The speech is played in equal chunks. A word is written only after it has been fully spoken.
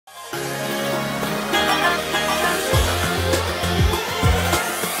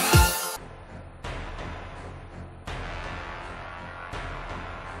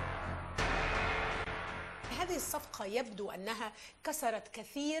وأنها كسرت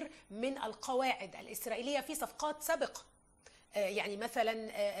كثير من القواعد الإسرائيلية في صفقات سابقة. يعني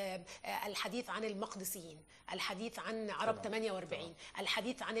مثلا الحديث عن المقدسيين، الحديث عن عرب 48،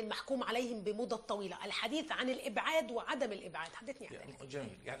 الحديث عن المحكوم عليهم بمدة طويلة، الحديث عن الإبعاد وعدم الإبعاد. حدثني عن ذلك.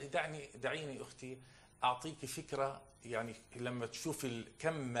 جميل. يعني دعيني أختي أعطيك فكرة. يعني لما تشوف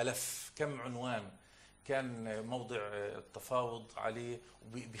كم ملف، كم عنوان كان موضع التفاوض عليه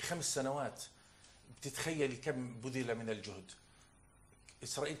ب5 سنوات، بتتخيلي كم بذل من الجهد.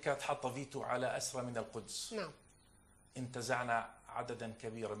 إسرائيل كانت حاطة فيتو على أسرى من القدس. نعم. انتزعنا عددا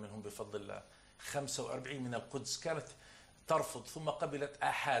كبيرا منهم بفضل الله. 45 من القدس كانت ترفض، ثم قبلت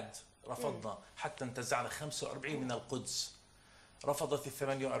آحاد، رفضنا حتى انتزعنا 45 من القدس. رفضت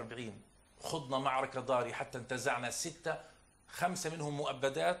 48. خضنا معركة ضارية حتى انتزعنا 6، 5 منهم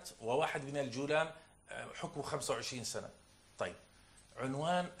مؤبدات وواحد من الجولان حكموا 25 سنة. طيب،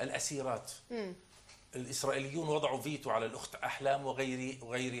 عنوان الأسيرات. الإسرائيليون وضعوا فيتو على الأخت أحلام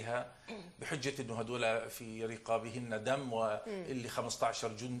وغيرها بحجة أنه هدول في رقابهن دم، واللي 15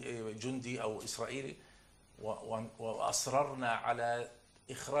 جندي أو إسرائيلي، وأصررنا على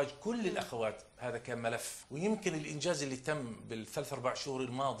إخراج كل الأخوات. هذا كان ملف. ويمكن الإنجاز اللي تم بال3-4 شهور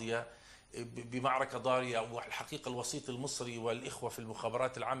الماضية بمعركة ضارية، والحقيقة الوسيط المصري والإخوة في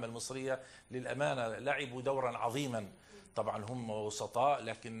المخابرات العامة المصرية للأمانة لعبوا دورا عظيما. طبعا هم وسطاء،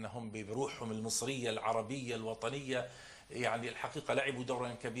 لكنهم بروحهم المصرية العربية الوطنية يعني الحقيقة لعبوا دورا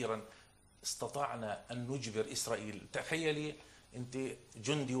كبيرا. استطعنا أن نجبر إسرائيل. تخيلي أنت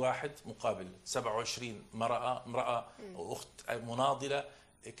جندي واحد مقابل 27 امرأة وأخت مناضلة،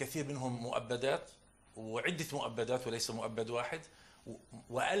 كثير منهم مؤبدات وعدة مؤبدات وليس مؤبد واحد،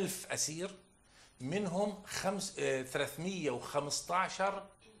 و1000 أسير، منهم 315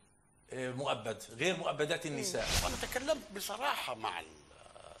 مؤبد غير مؤبدات النساء. وأنا تكلمت بصراحة مع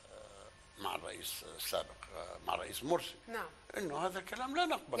الرئيس السابق، مع الرئيس مرسي. نعم. إنه هذا الكلام لا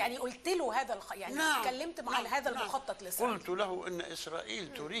نقبل. يعني قلت له هذا يعني نعم. تكلمت مع هذا المخطط لإسرائيل. قلت له إن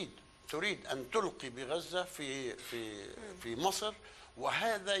إسرائيل تريد أن تلقي بغزة في مصر،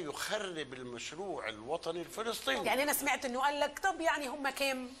 وهذا يخرب المشروع الوطني الفلسطيني. يعني أنا سمعت إنه قال لك طب يعني هم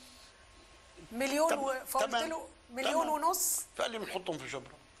كام؟ مليون، فقلت له 1.5 مليون. فقال لي بنحطهم في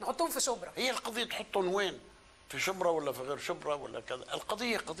شبرا. نحطهم في شبرا. هي القضية تحطهم وين؟ في شبرا ولا في غير شبرا ولا كذا؟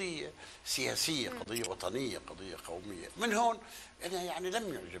 القضية قضية سياسية، قضية وطنية، قضية قومية. من هون أنا يعني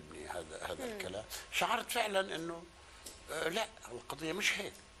لم يعجبني هذا الكلام. شعرت فعلا إنه لا، القضية مش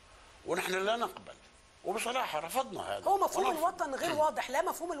هيك، ونحن لا نقبل. وبصراحة رفضنا هذا. هو مفهوم الوطن غير واضح، لا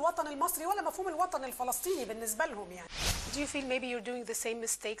مفهوم الوطن المصري ولا مفهوم الوطن الفلسطيني بالنسبة لهم يعني. Do you feel maybe you're doing the same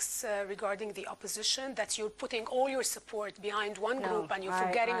mistakes regarding the opposition, that you're putting all your support behind one group and you're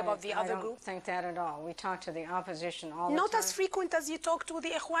forgetting about the other group? I don't think that at all. We talk to the opposition all the time. Not as frequent as you talk to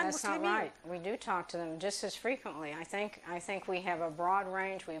the Ikhwan Muslimin. That's not right. We do talk to them just as frequently. I think we have a broad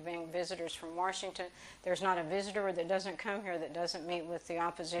range. We bring visitors from Washington. There's not a visitor that doesn't come here that doesn't meet with the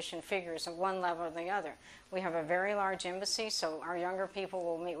opposition figures at one level or the other. We have a very large embassy, so our younger people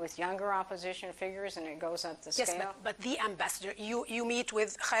will meet with younger opposition figures, and it goes up the scale. Yes, but the ambassador, you meet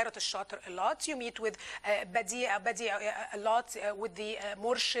with Khairat al-Shater a lot, you meet with Badi a lot, with the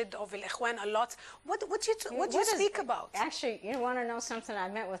Murshid of al-Ikhwan a lot. What do you speak about? Actually, you want to know something? I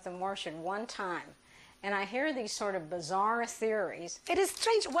met with the Murshid one time, and I hear these sort of bizarre theories. It is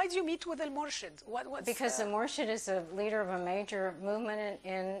strange. Why do you meet with al-Murshid? Because the Murshid is the leader of a major movement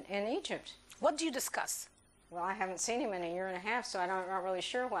in Egypt. What do you discuss? Well, I haven't seen him in a year and a half, so I'm not really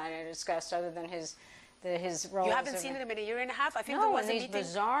sure what I discussed other than his role. You haven't seen him in a year and a half? I think no, there was and these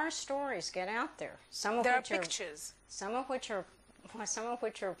bizarre stories get out there. There are pictures. Some of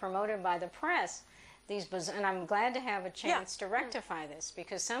which are promoted by the press. And I'm glad to have a chance to rectify this,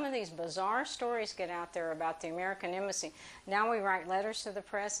 because some of these bizarre stories get out there about the American embassy. Now we write letters to the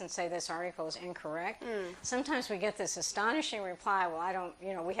press and say this article is incorrect. Sometimes we get this astonishing reply, well,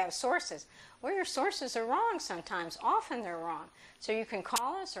 we have sources. Well, your sources are wrong sometimes. Often they're wrong. So you can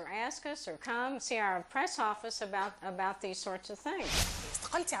call us or ask us or come see our press office about these sorts of things.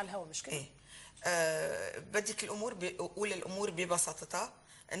 استقلتي على الهواء مش كده؟ بدك أقول الأمور ببساطتها.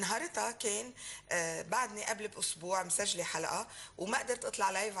 نهارتها كان بعدني قبل بأسبوع مسجلة حلقة وما قدرت أطلع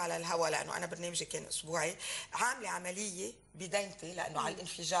لايف على الهوا لأنه أنا برنامجي كان أسبوعي، عاملة عملية بدينتي لأنه على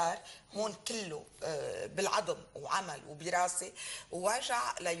الانفجار هون كله بالعظم وعمل وبراسي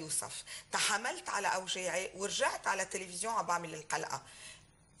ووجع ليوسف. تحملت على أوجاعي ورجعت على التلفزيون عم بعمل الحلقة.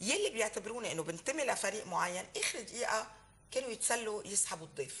 يلي بيعتبروني أنه بنتمي لفريق معين آخر دقيقة كانوا يتسلوا يسحبوا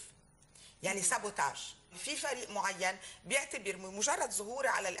الضيف، يعني سابوتاج. في فريق معين بيعتبر مجرد ظهوري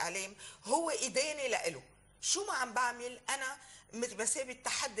على الإعلام هو إدانة لإله، شو ما عم بعمل انا بمثابه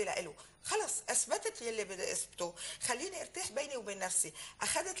تحدي لإله. خلص اثبتت يلي بدي اثبته، خليني ارتاح بيني وبين نفسي.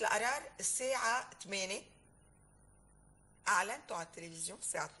 اخذت القرار الساعه 8، اعلنته على التلفزيون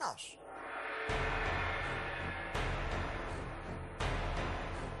الساعه 12.